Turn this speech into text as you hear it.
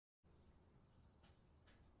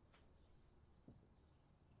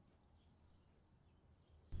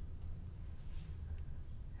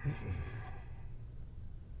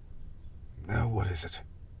Now what is it?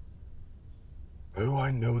 Oh,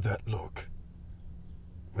 I know that look.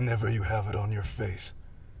 Whenever you have it on your face,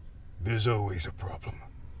 there's always a problem.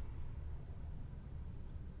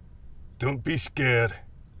 Don't be scared.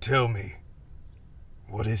 Tell me.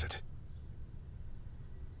 What is it?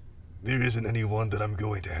 There isn't anyone that I'm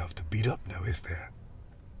going to have to beat up now, is there?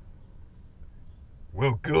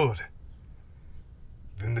 Well, good.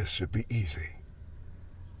 Then this should be easy.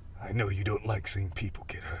 I know you don't like seeing people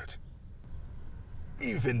get hurt.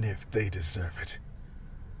 Even if they deserve it.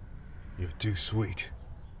 You're too sweet.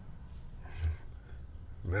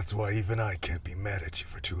 That's why even I can't be mad at you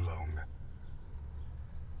for too long.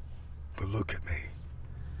 But look at me.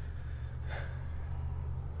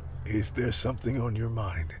 Is there something on your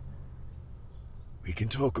mind? We can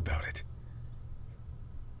talk about it.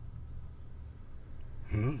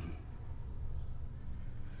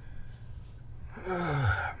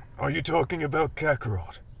 Are you talking about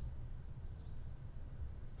Kakarot?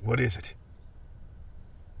 What is it?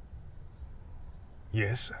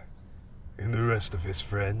 Yes, and the rest of his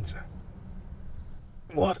friends.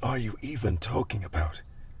 What are you even talking about?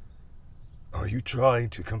 Are you trying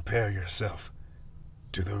to compare yourself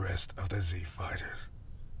to the rest of the Z fighters?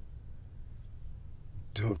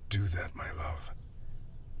 Don't do that, my love.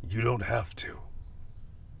 You don't have to.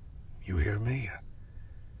 You hear me?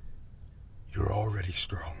 You're already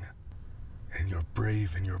strong, and you're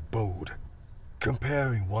brave and you're bold.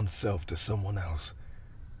 Comparing oneself to someone else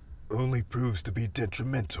only proves to be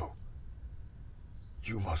detrimental.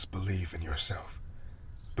 You must believe in yourself.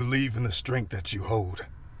 Believe in the strength that you hold.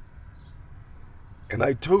 And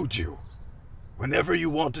I told you, whenever you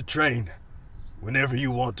want to train, whenever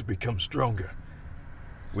you want to become stronger,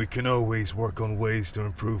 we can always work on ways to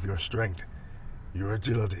improve your strength, your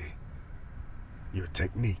agility, your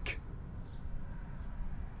technique.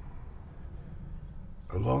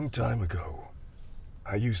 A long time ago,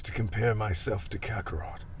 I used to compare myself to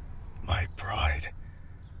Kakarot. My pride,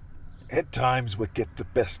 at times, would get the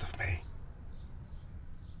best of me.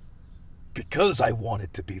 Because I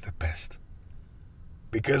wanted to be the best.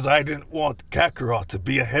 Because I didn't want Kakarot to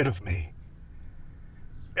be ahead of me.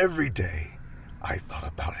 Every day, I thought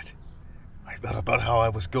about it. I thought about how I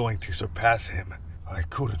was going to surpass him. I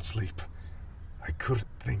couldn't sleep. I couldn't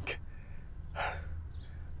think.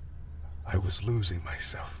 I was losing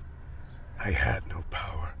myself. I had no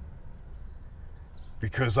power.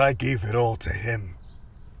 Because I gave it all to him.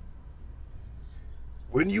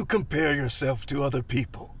 When you compare yourself to other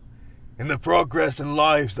people and the progress and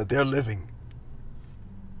lives that they're living,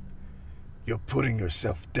 you're putting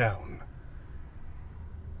yourself down.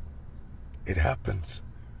 It happens.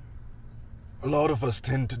 A lot of us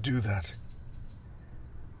tend to do that.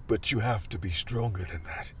 But you have to be stronger than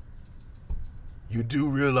that. You do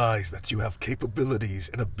realize that you have capabilities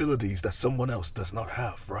and abilities that someone else does not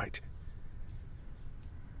have, right?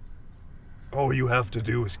 All you have to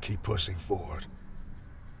do is keep pushing forward.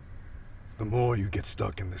 The more you get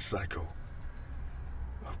stuck in this cycle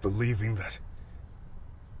of believing that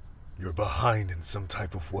you're behind in some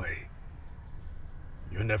type of way,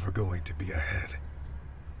 you're never going to be ahead.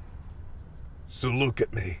 So look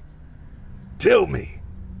at me. Tell me,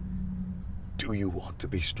 do you want to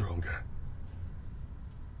be stronger?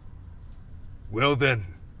 Well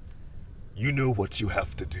then, you know what you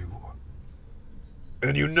have to do.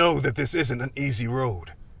 And you know that this isn't an easy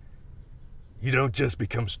road. You don't just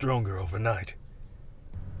become stronger overnight.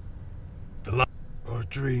 Our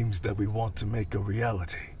dreams that we want to make a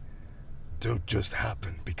reality don't just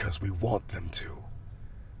happen because we want them to.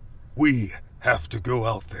 We have to go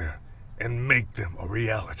out there and make them a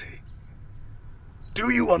reality. Do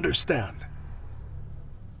you understand?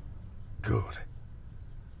 Good.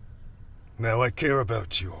 Now I care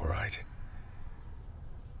about you, all right?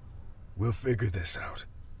 We'll figure this out.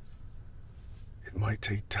 It might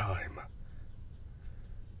take time.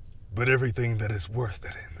 But everything that is worth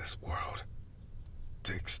it in this world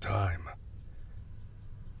takes time.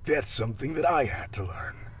 That's something that I had to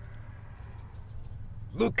learn.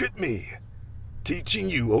 Look at me, teaching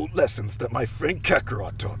you old lessons that my friend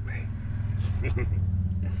Kakarot taught me.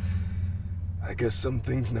 I guess some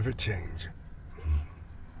things never change.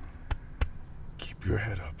 Keep your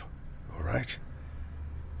head up, all right?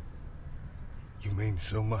 You mean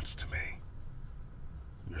so much to me.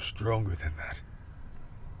 You're stronger than that.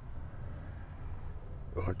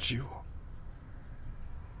 Aren't you?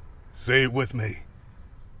 Say it with me.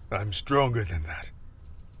 I'm stronger than that.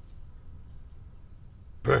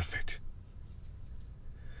 Perfect.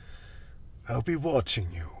 I'll be watching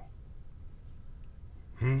you.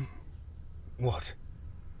 What?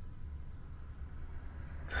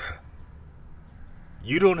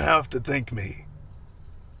 You don't have to thank me.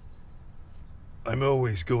 I'm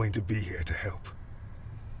always going to be here to help.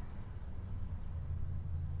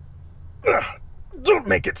 Ugh, don't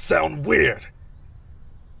make it sound weird.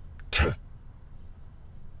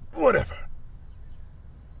 Whatever.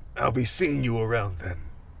 I'll be seeing you around then.